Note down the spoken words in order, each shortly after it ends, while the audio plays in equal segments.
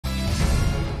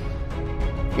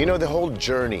You know, the whole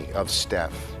journey of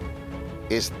Steph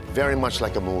is very much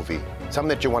like a movie.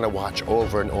 Something that you want to watch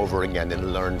over and over again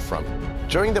and learn from.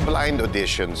 During the blind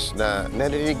auditions,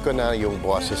 narinig ko na yung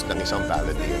boses ng isang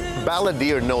balladeer.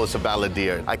 Balladeer knows a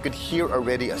balladeer. I could hear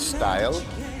already a style,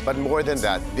 but more than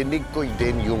that, dinig ko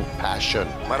din yung passion.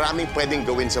 Maraming pwedeng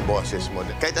gawin sa boses mo.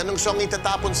 Kahit anong song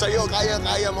itatapon sa'yo,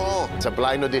 kaya-kaya mo. Sa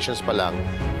blind auditions pa lang,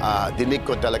 dinig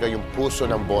ko talaga yung puso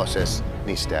ng boses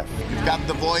ni Steph. You've got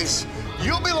the voice.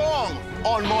 You belong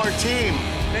on more team.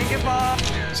 Thank you, pa.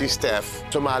 Si Steph,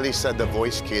 sumali sa The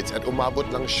Voice Kids at umabot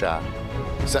lang siya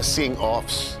sa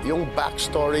sing-offs. Yung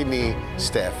backstory ni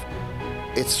Steph,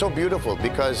 it's so beautiful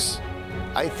because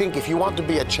I think if you want to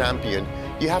be a champion,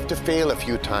 you have to fail a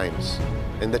few times.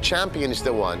 And the champion is the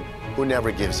one who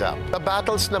never gives up. The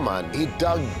battles naman, he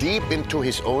dug deep into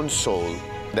his own soul,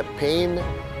 the pain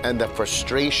and the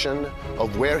frustration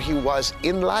of where he was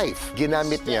in life.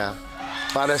 Ginamit niya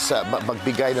para sa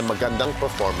magbigay ng magandang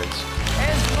performance.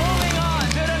 And moving on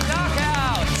to the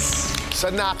knockouts.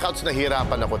 Sa knockouts,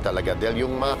 nahirapan ako talaga dahil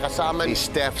yung mga kasama ni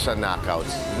Steph sa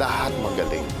knockouts, lahat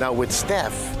magaling. Now, with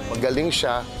Steph, magaling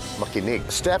siya makinig.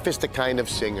 Steph is the kind of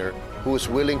singer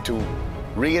who's willing to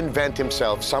reinvent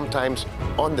himself sometimes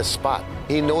on the spot.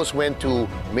 He knows when to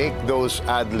make those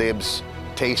ad-libs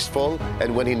tasteful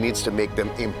and when he needs to make them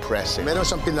impressive. Meron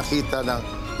siyang pinakita ng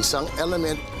isang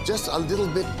element just a little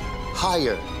bit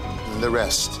higher than the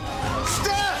rest.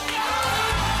 Steph!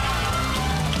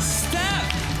 Steph!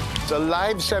 Sa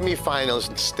live semifinals,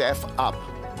 Steph up.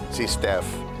 Si Steph,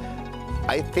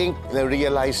 I think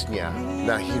na-realize niya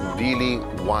na he really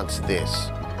wants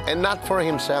this. And not for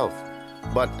himself,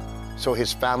 but so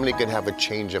his family can have a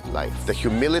change of life. The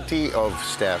humility of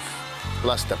Steph,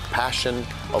 plus the passion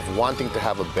of wanting to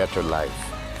have a better life,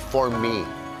 for me,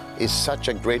 is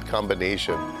such a great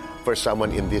combination for someone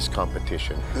in this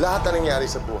competition. Lahat na nangyari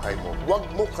sa buhay mo, huwag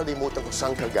mo kalimutan kung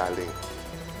saan ka galing.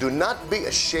 Do not be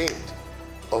ashamed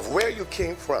of where you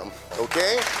came from,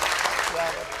 okay?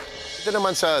 Ito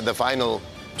naman sa the final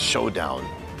showdown,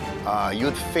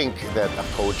 you'd think that a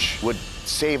coach would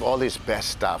save all his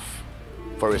best stuff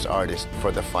for his artist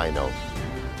for the final.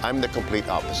 I'm the complete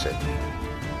opposite.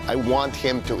 I want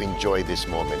him to enjoy this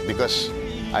moment because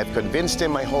I've convinced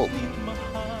him, I hope,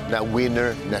 na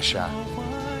winner na siya.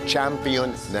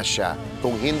 Champion na siya.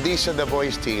 Kung hindi sa The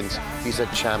Voice Teens, he's a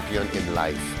champion in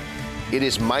life. It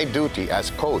is my duty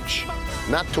as coach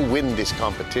not to win this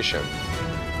competition,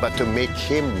 but to make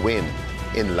him win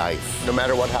in life. No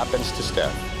matter what happens to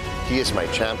Steph, he is my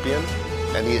champion,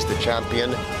 and he is the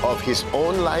champion of his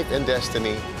own life and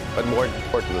destiny, but more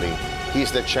importantly, he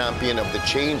is the champion of the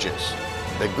changes,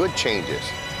 the good changes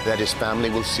that his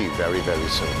family will see very, very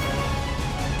soon.